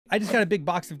I just got a big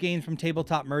box of games from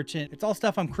Tabletop Merchant. It's all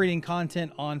stuff I'm creating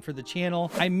content on for the channel.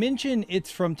 I mention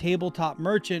it's from Tabletop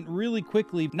Merchant really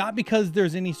quickly, not because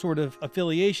there's any sort of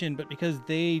affiliation, but because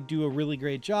they do a really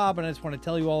great job and I just want to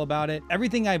tell you all about it.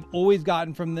 Everything I've always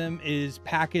gotten from them is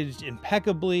packaged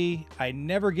impeccably. I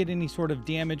never get any sort of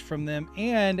damage from them,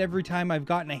 and every time I've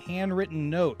gotten a handwritten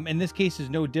note. In this case is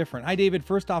no different. Hi David,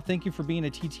 first off, thank you for being a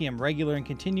TTM regular and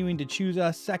continuing to choose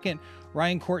us. Second,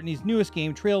 Ryan Courtney's newest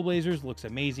game, Trailblazers, looks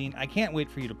amazing. I can't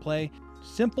wait for you to play.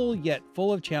 Simple yet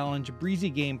full of challenge, breezy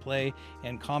gameplay,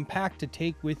 and compact to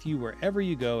take with you wherever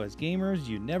you go. As gamers,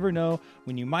 you never know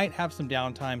when you might have some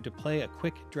downtime to play a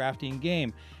quick drafting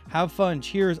game. Have fun.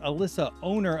 Cheers, Alyssa,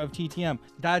 owner of TTM.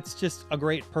 That's just a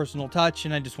great personal touch,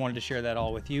 and I just wanted to share that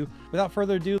all with you. Without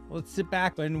further ado, let's sit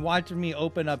back and watch me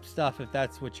open up stuff if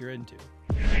that's what you're into.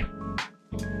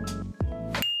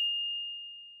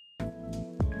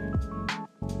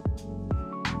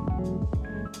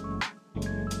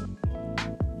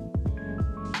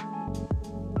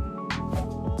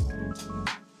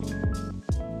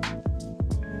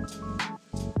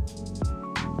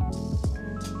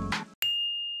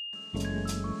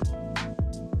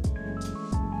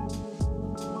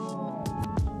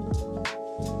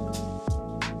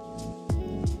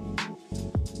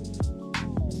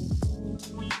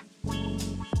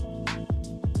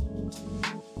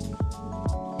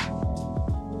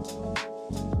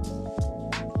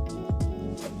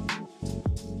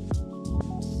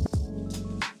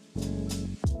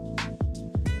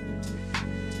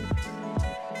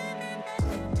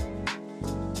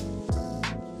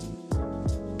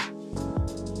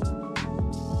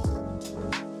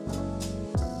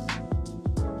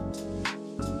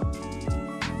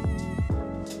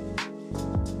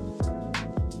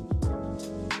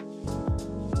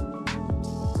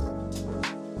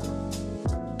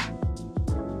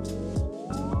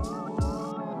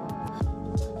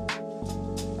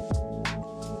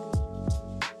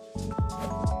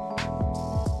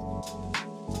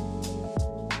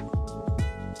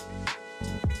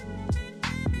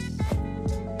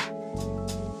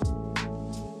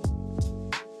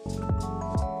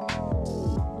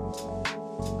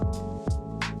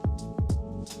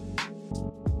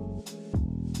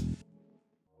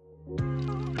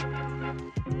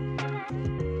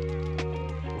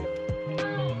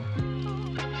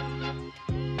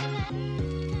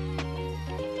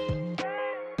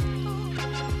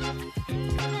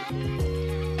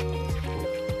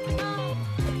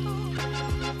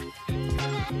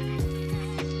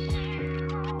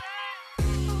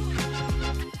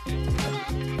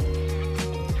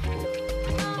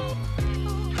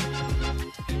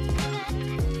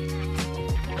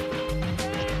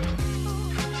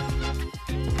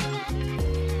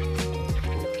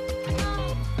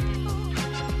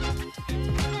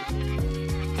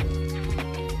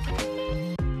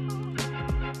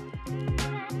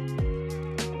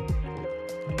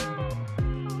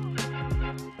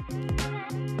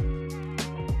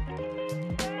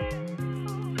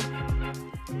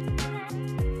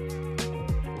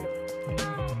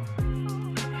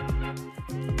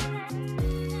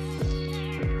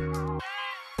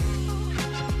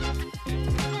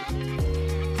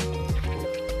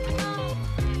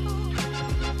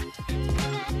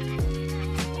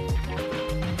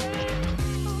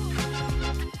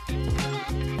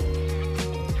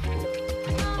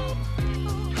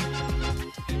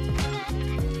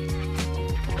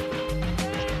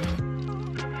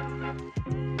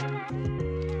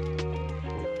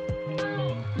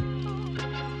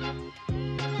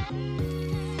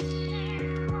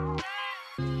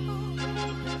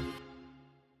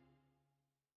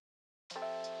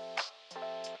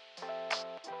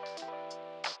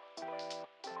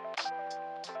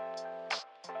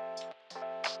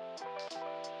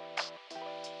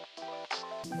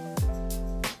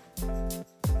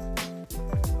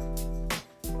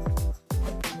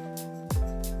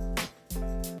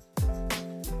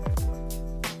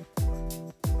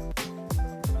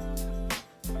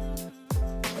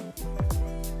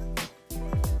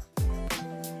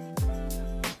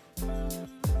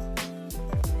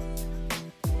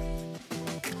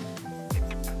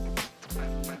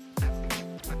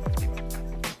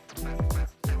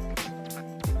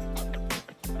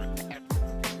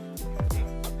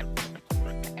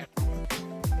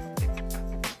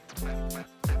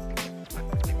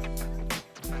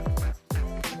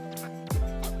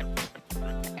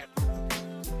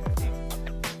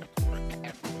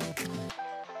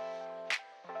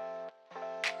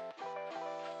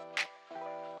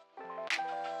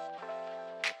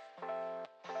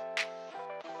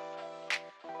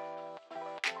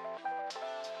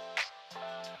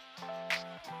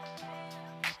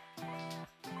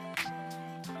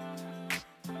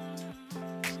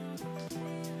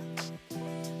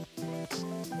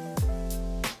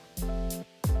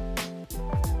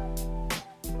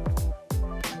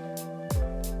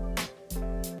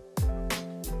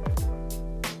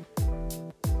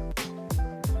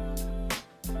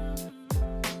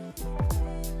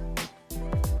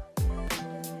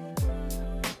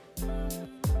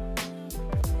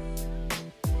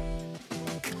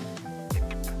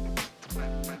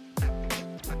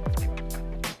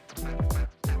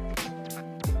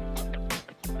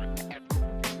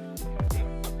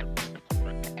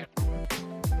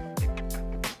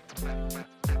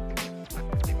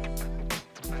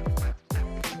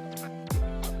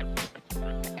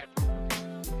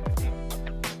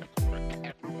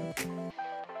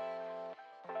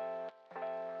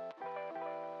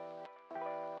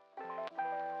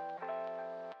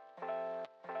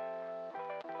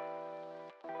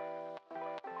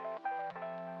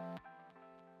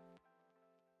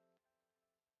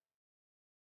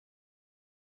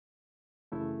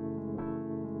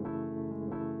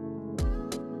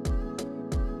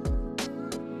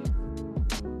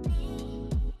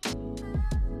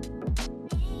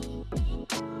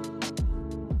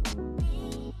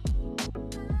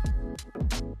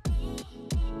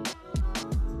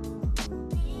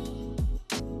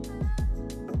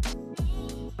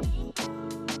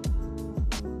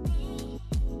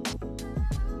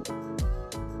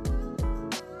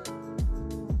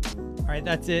 right,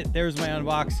 that's it. There's my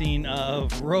unboxing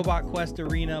of Robot Quest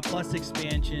Arena plus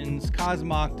expansions,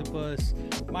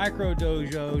 Cosmoctopus, Micro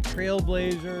Dojo,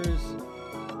 Trailblazers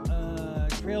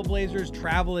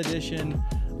Travel Edition.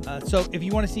 So if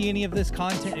you want to see any of this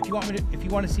content, if you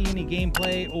want to see any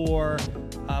gameplay or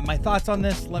my thoughts on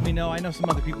this, let me know. I know some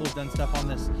other people have done stuff on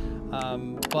this,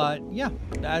 but yeah,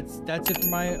 that's it for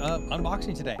my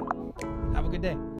unboxing today. Have a good day.